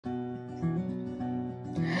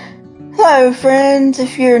Hello friends,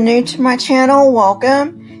 if you're new to my channel,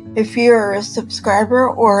 welcome. If you're a subscriber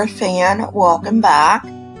or a fan, welcome back.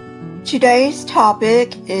 Today's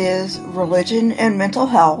topic is religion and mental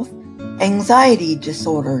health, anxiety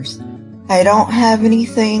disorders. I don't have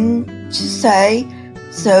anything to say,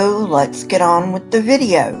 so let's get on with the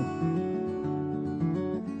video.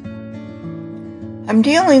 I'm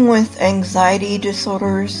dealing with anxiety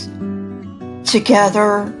disorders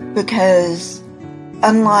together because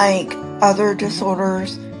unlike other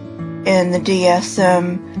disorders in the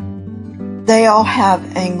DSM, they all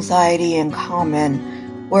have anxiety in common,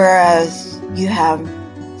 whereas you have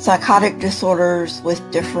psychotic disorders with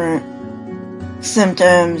different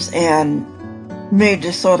symptoms and mood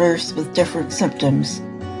disorders with different symptoms.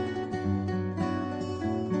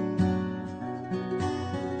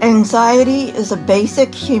 Anxiety is a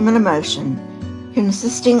basic human emotion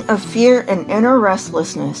consisting of fear and inner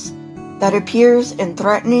restlessness that appears in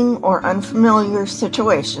threatening or unfamiliar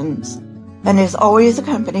situations and is always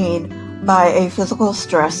accompanied by a physical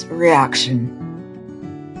stress reaction.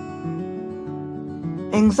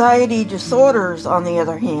 Anxiety disorders, on the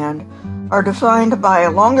other hand, are defined by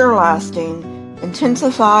longer-lasting,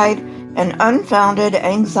 intensified, and unfounded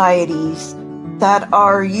anxieties that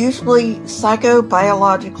are usually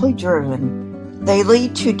psychobiologically driven. They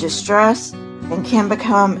lead to distress and can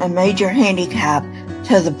become a major handicap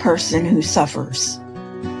to the person who suffers.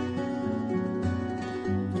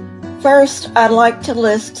 First, I'd like to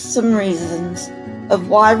list some reasons of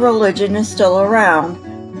why religion is still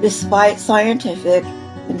around despite scientific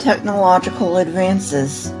and technological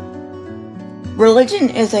advances. Religion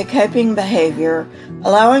is a coping behavior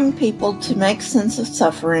allowing people to make sense of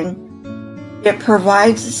suffering. It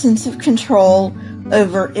provides a sense of control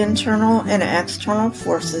over internal and external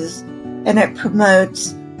forces, and it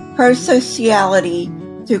promotes pro-sociality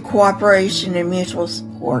through cooperation and mutual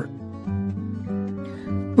support.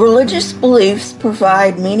 Religious beliefs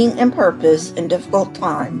provide meaning and purpose in difficult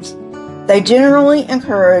times. They generally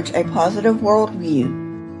encourage a positive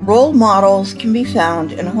worldview. Role models can be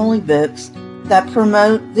found in holy books that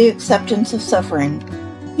promote the acceptance of suffering.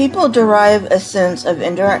 People derive a sense of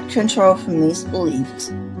indirect control from these beliefs,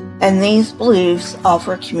 and these beliefs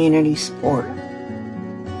offer community support.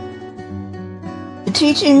 The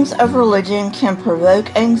teachings of religion can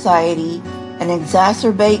provoke anxiety and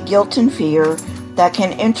exacerbate guilt and fear that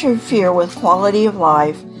can interfere with quality of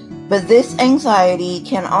life, but this anxiety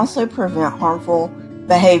can also prevent harmful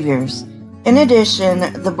behaviors. In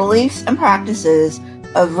addition, the beliefs and practices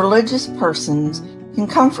of religious persons can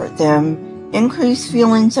comfort them, increase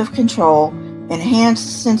feelings of control, enhance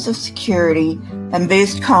a sense of security, and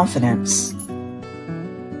boost confidence.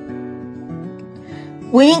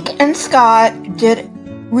 Wink and Scott did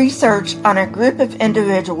research on a group of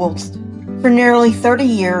individuals for nearly 30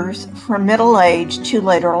 years from middle age to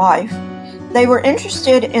later life. They were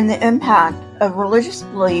interested in the impact of religious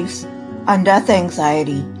beliefs on death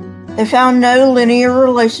anxiety. They found no linear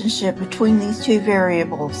relationship between these two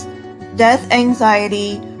variables. Death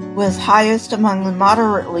anxiety was highest among the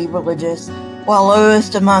moderately religious, while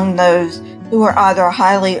lowest among those who were either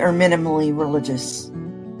highly or minimally religious.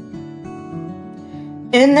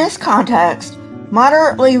 In this context,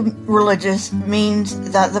 moderately religious means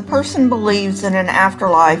that the person believes in an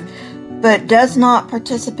afterlife but does not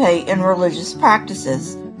participate in religious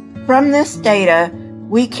practices. From this data,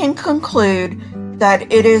 we can conclude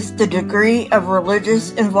that it is the degree of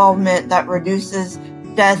religious involvement that reduces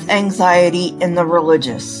death anxiety in the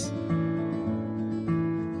religious.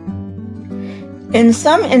 In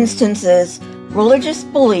some instances, religious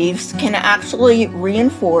beliefs can actually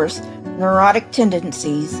reinforce neurotic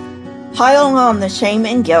tendencies, pile on the shame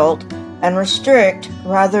and guilt, and restrict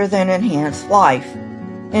rather than enhance life.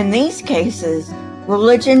 In these cases,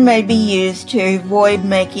 religion may be used to avoid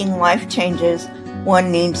making life changes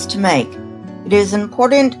one needs to make. It is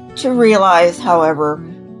important to realize, however,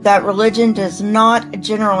 that religion does not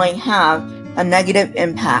generally have a negative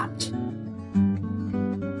impact.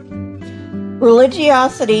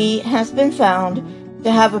 Religiosity has been found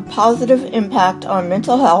to have a positive impact on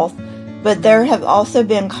mental health, but there have also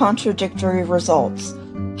been contradictory results.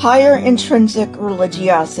 Higher intrinsic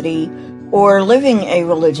religiosity, or living a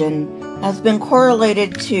religion, has been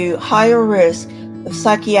correlated to higher risk of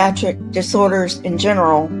psychiatric disorders in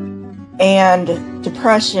general and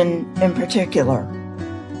depression in particular.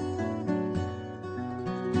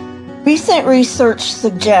 Recent research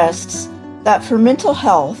suggests that for mental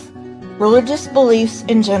health, religious beliefs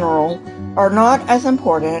in general are not as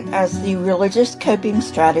important as the religious coping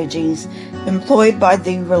strategies employed by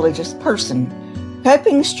the religious person.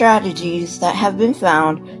 Coping strategies that have been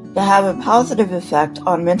found to have a positive effect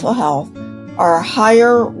on mental health are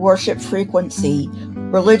higher worship frequency,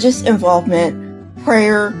 religious involvement,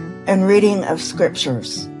 prayer, and reading of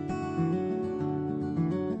scriptures.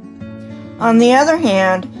 On the other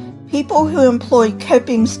hand, people who employ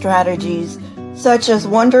coping strategies such as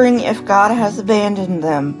wondering if God has abandoned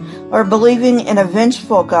them or believing in a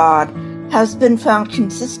vengeful God has been found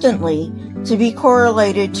consistently to be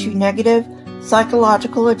correlated to negative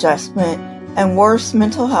psychological adjustment and worse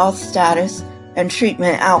mental health status and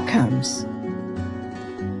treatment outcomes.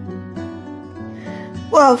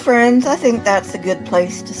 Well, friends, I think that's a good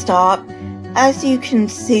place to stop. As you can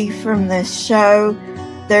see from this show,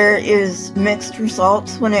 there is mixed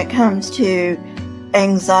results when it comes to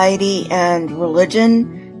anxiety and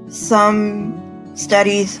religion. Some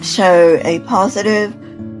studies show a positive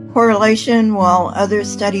correlation, while other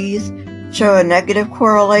studies show a negative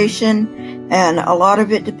correlation, and a lot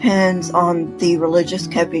of it depends on the religious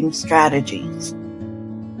coping strategies.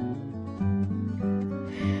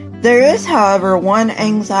 There is, however, one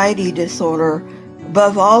anxiety disorder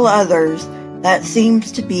above all others that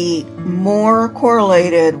seems to be more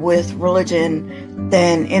correlated with religion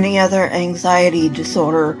than any other anxiety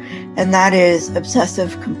disorder, and that is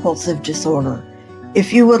obsessive compulsive disorder.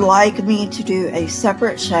 If you would like me to do a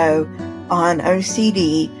separate show on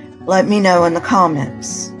OCD, let me know in the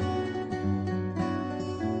comments.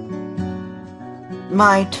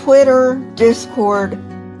 My Twitter, Discord,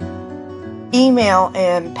 email,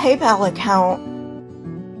 and PayPal account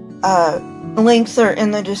links are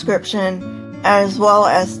in the description, as well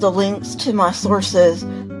as the links to my sources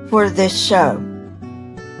for this show.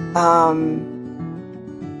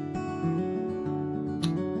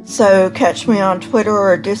 So catch me on Twitter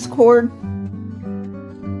or Discord.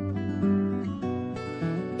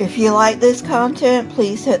 If you like this content,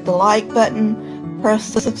 please hit the like button,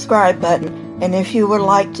 press the subscribe button, and if you would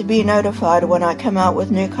like to be notified when I come out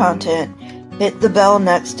with new content, hit the bell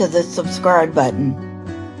next to the subscribe button.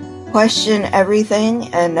 Question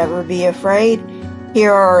everything and never be afraid.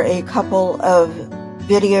 Here are a couple of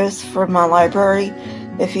videos from my library.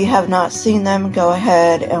 If you have not seen them, go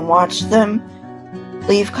ahead and watch them.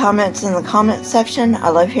 Leave comments in the comment section. I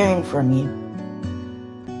love hearing from you.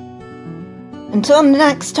 Until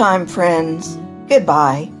next time, friends,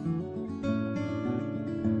 goodbye.